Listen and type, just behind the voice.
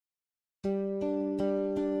Hi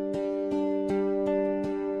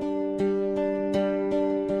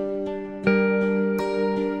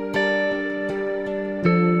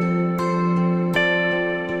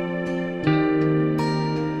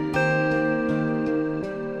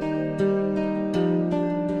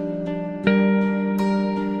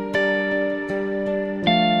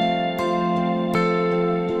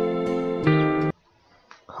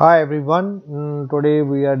everyone. Today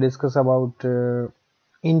we are discuss about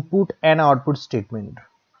input and output statement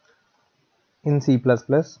in C++.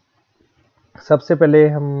 सबसे पहले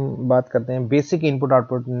हम बात करते हैं basic input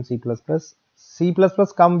output in C++. C++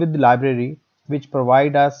 come with library which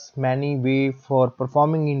provide us many way for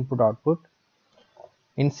performing input output.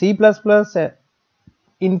 In C++,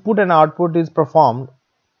 input and output is performed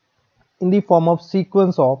in the form of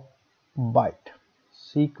sequence of byte.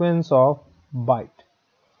 Sequence of byte,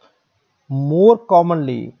 more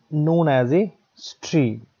commonly known as a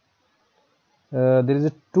stream. There is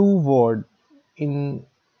a two word in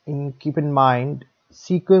keep in mind,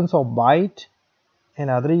 sequence of byte, and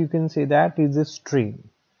other you can say that is a stream.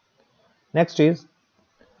 Next is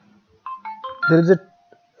there is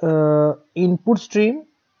a input stream.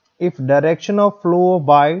 If direction of flow of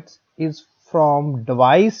bytes is from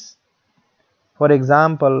device, for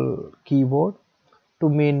example keyboard, to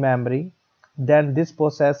main memory, then this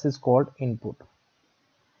process is called input.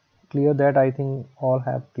 Clear that? I think all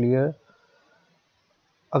have clear.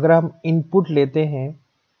 अगर हम input लेते हैं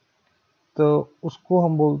तो उसको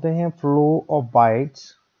हम बोलते हैं flow of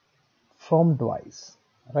bytes from device,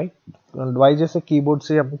 right? Device जैसे कीबोर्ड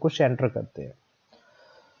से हम कुछ एंटर करते हैं.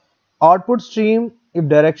 Output stream if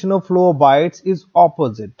direction of flow of bytes is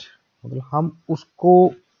opposite, मतलब हम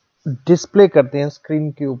उसको डिस्प्ले करते हैं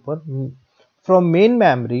स्क्रीन के ऊपर from main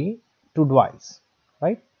memory to device,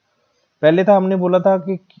 right? पहले था हमने बोला था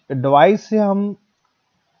कि डिवाइस से हम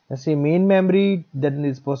जैसे main memory, then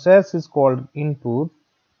this process is called input.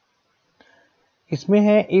 इसमें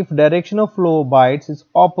है if direction of flow bytes is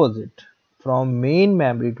opposite from main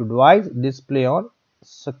memory to device display on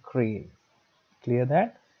screen. Clear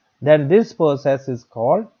that? then this process is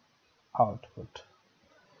called output.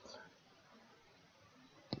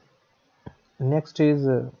 Next is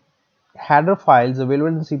header files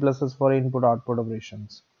available in C++ for input output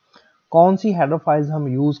operations. कौन सी header files हम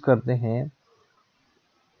use करते हैं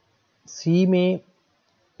C में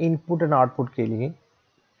input and output के लिए?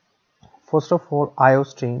 First of all,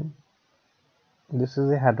 IOStream. This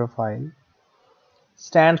is a header file.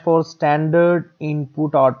 Stands for standard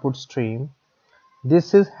input output stream.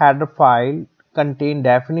 This is header file contain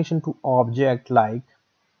definition to object like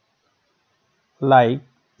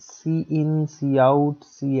cin, cout,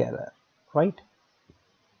 cerr, right?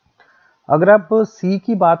 अगर आप C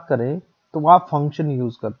की बात करें तो आप function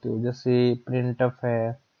use करते हो, जैसे printf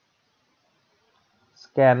है,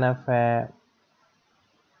 scanf है,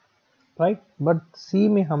 राइट? बट C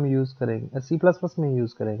में हम यूज करेंगे, C++ में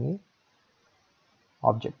यूज करेंगे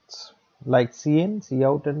objects like cin,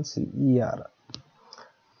 cout and cerr.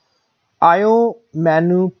 IO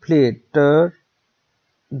manipulator,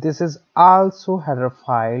 this is also header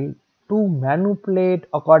file to manipulate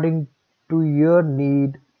according to your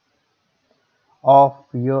need of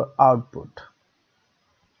your output,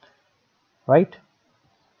 right?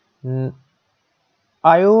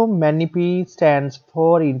 IO manip stands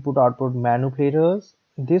for input output manipulators.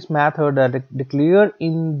 This method declared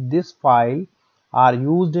in this file are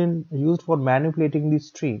used for manipulating the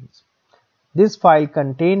streams. This file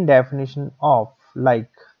contain definition of like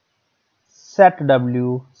set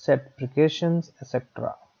w, set precautions,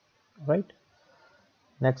 etc. Right?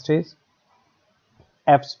 Next is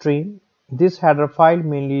fstream. This header file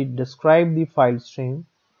mainly describe the file stream.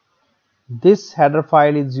 This header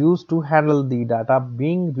file is used to handle the data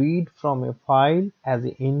being read from a file as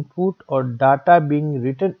an input or data being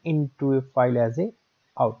written into a file as a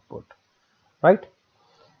output. Right?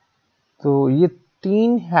 तो ये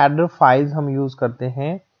तीन header files हम use करते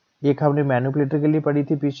हैं. एक हमने manipulator के लिए पढ़ी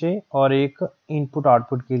थी पीछे, और एक इनपुट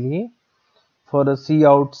आउटपुट के लिए for C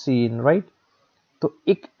out C in, right? तो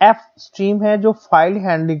एक एफ स्ट्रीम है जो फाइल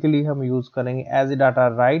हैंडलिंग के लिए हम यूज करेंगे, एज ए डाटा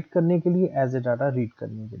राइट करने के लिए, एज ए डाटा रीड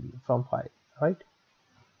करने के लिए from file, right?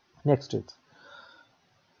 Next is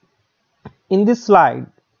in this slide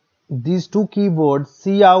these two keywords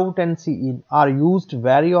cout and cin are used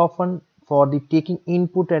very often for the taking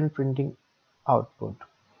input and printing output.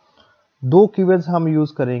 दो keywords हम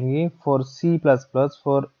use करेंगे for C++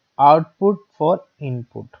 for output for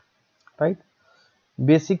input, right?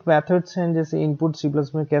 Basic methods हैं, जैसे input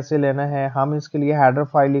C++ में कैसे लेना है, हम इसके लिए हेडर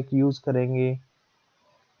फाइल एक यूज करेंगे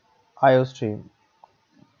IOStream.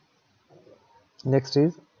 Next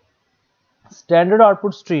is Standard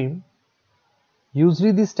output stream,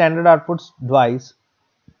 usually the standard output device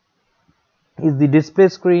is the display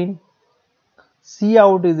screen.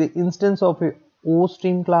 Cout is the instance of a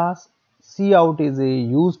OStream class. Cout is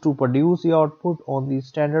used to produce the output on the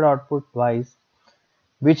standard output device,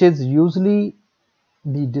 which is usually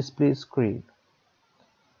the display screen.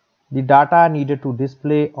 The data needed to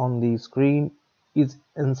display on the screen is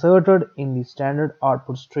inserted in the standard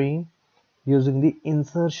output stream using the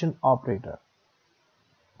insertion operator,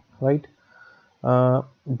 right?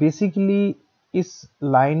 Basically इस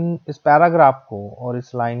paragraph को और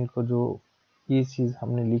इस line को, जो ये चीज़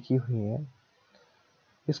हमने लिखी हुई है,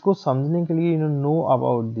 इसको समझने के लिए know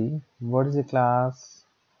about the what is a class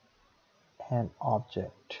and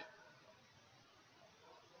object,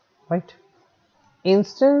 right?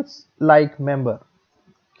 Instance like member,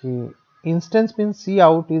 कि instance means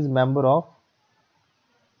Cout is member of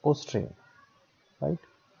OStream, right?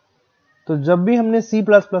 तो जब भी हमने C++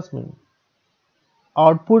 में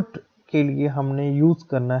आउटपुट के लिए हमने यूज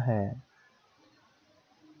करना है,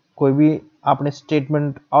 कोई भी आपने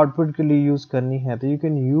स्टेटमेंट आउटपुट के लिए यूज करनी है, तो you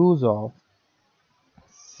can use of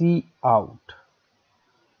Cout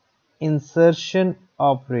insertion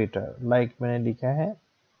operator, like मैंने लिखा है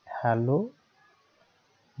हेलो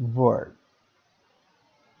वर्ल्ड,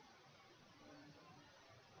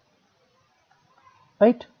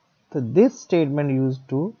 राइट? तो this statement use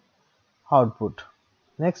two output.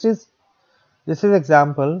 Next is, this is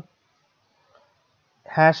example,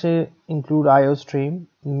 hash include IOStream,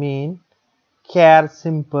 main, char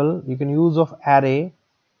simple, you can use of array,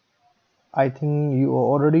 I think you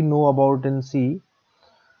already know about in C.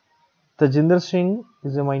 Tajinder Singh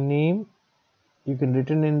is my name, you can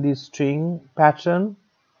written in the string pattern.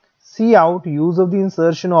 Cout, use of the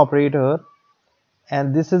insertion operator,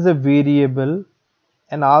 and this is a variable,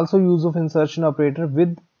 and also use of insertion operator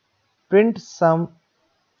with print some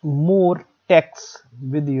more text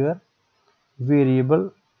with your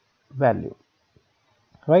variable value,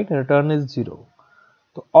 right? Return is 0.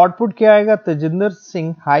 तो output क्या आएगा? Tajinder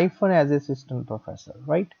Singh hyphen as assistant professor,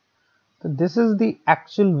 right? तो this is the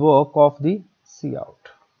actual work of the Cout.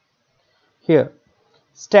 Here,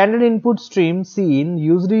 standard input stream Cin,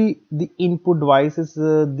 usually the input device is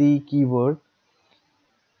the keyword.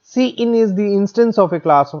 Cin is the instance of a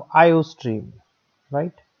class of IOStream,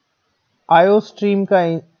 right? IOStream का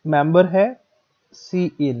member है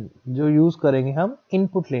Cin, जो use करेंगे हम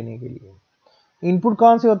input लेने के लिए. Input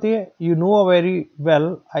कौन सी होती है? You know very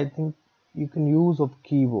well, I think you can use of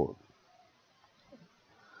keyboard.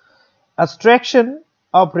 abstraction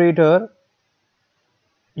operator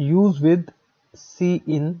used with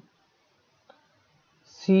Cin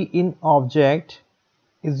object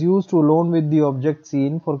is used alone with the object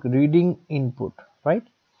Cin for reading input, right?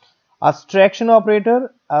 Abstraction operator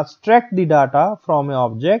abstract the data from an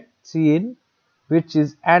object Cin which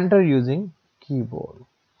is enter using keyboard.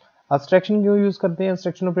 Abstraction क्यों use करते हैं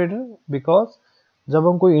abstraction operator? Because जब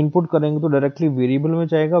हम कोई input करेंगे तो directly variable में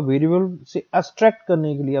जाएगा, वेरिएबल से abstract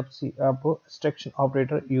करने के लिए आप abstraction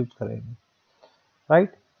operator यूज करेंगे,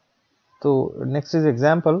 राइट? तो next is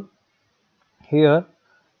example. Here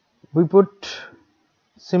we put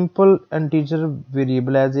simple integer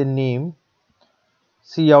variable as a name.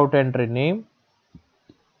 Cout enter name,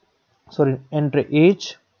 sorry, enter age.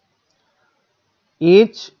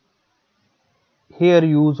 Age, here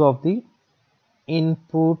use of the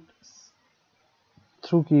input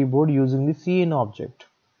through keyboard using the Cin object.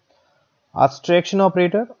 Abstraction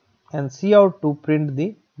operator and Cout to print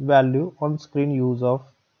the value on screen use of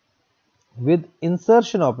with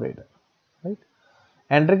insertion operator, right?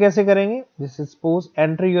 Enter कैसे करेंगे? This is suppose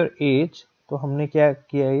enter your age, तो हमने क्या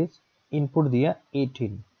किया, as input दिया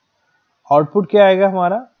 18. Output क्या आएगा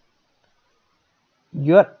हमारा?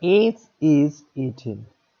 Your age is 18,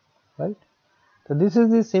 right? तो this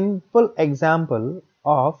is the simple example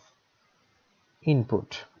of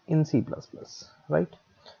input in C++, right?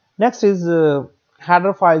 Next is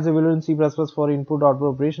header files available in C++ for input output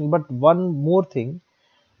operation, but one more thing,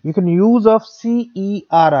 you can use of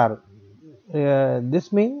CERR.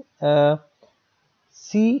 This means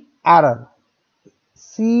CERR.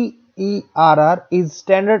 CERR is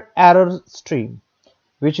standard error stream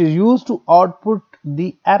which is used to output the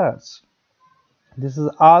errors. This is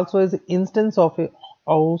also as an instance of a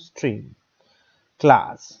OStream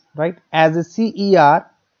class, right? As a CER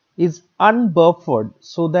is unbuffered,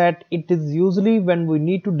 so that it is usually when we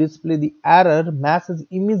need to display the error message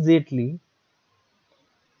immediately.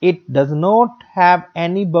 It does not have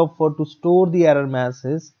any buffer to store the error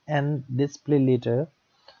message and display later.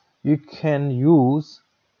 You can use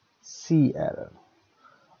CERR.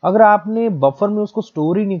 अगर आपने buffer में उसको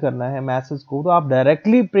store ही नहीं करना है message को, तो आप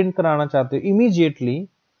डायरेक्टली प्रिंट कराना चाहते हो immediately,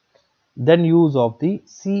 then use of the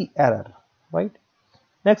C error, right.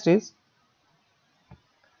 Next is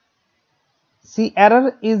C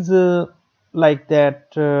error is like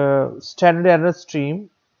that standard error stream.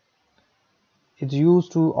 It's used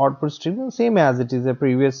to output stream, same as it is a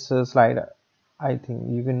previous slide. I think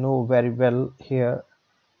you can know very well here.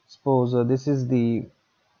 Suppose this is the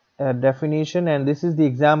definition and this is the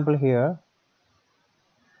example here.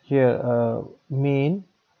 Main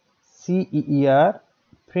CER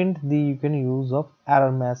print the you can use of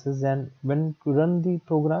error message, and when to run the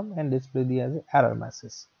program and display the as a error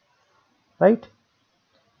message, right.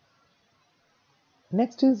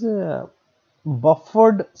 Next is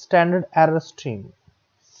buffered standard error stream,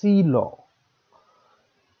 CLOG.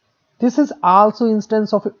 This is also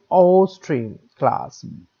instance of OStream class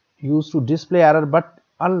used to display error, but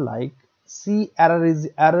unlike C error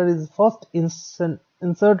is first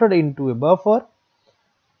inserted into a buffer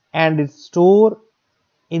and is stored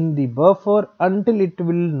in the buffer until it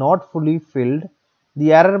will not fully filled.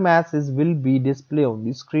 The error message will be displayed on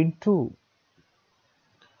the screen too.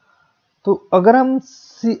 तो अगर हम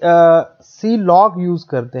सी log use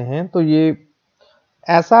करते हैं तो ये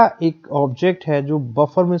ऐसा एक object है जो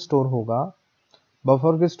बफर में स्टोर होगा,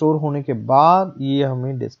 बफर के स्टोर होने के बाद ये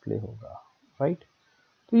हमें डिस्प्ले होगा, राइट।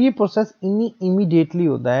 तो ये प्रोसेस इमीडिएटली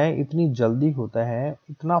होता है, इतनी जल्दी होता है,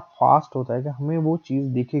 इतना फास्ट होता है कि हमें वो चीज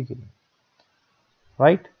दिखेगी नहीं,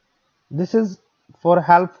 right. This is for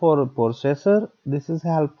help for processor, this is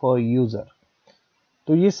help for user.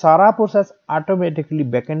 तो ये सारा प्रोसेस ऑटोमेटिकली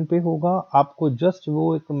बैकएंड पे होगा, आपको जस्ट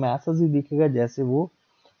वो एक मैसेज ही दिखेगा जैसे वो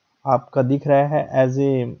आपका दिख रहा है as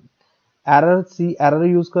a error, C error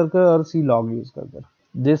use कर और सी लॉग यूज कर।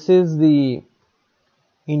 This is the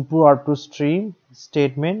input output stream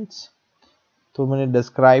statements, तो मैंने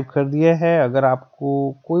डिस्क्राइब कर दिया है। अगर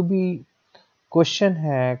आपको कोई भी क्वेश्चन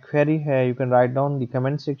है, क्वेरी है, you can write down the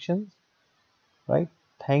comment section, right.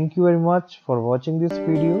 Thank you very much for watching this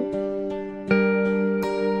video.